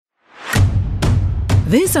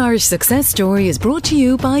This Irish success story is brought to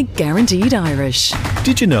you by Guaranteed Irish.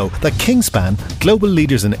 Did you know that Kingspan, global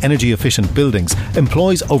leaders in energy efficient buildings,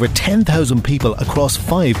 employs over 10,000 people across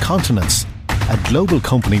 5 continents? A global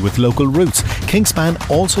company with local roots, Kingspan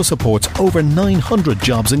also supports over 900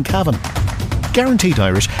 jobs in Cavan. Guaranteed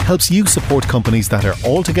Irish helps you support companies that are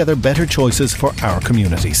altogether better choices for our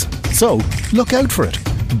communities. So, look out for it.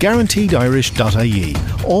 GuaranteedIrish.ie.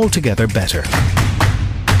 Altogether better.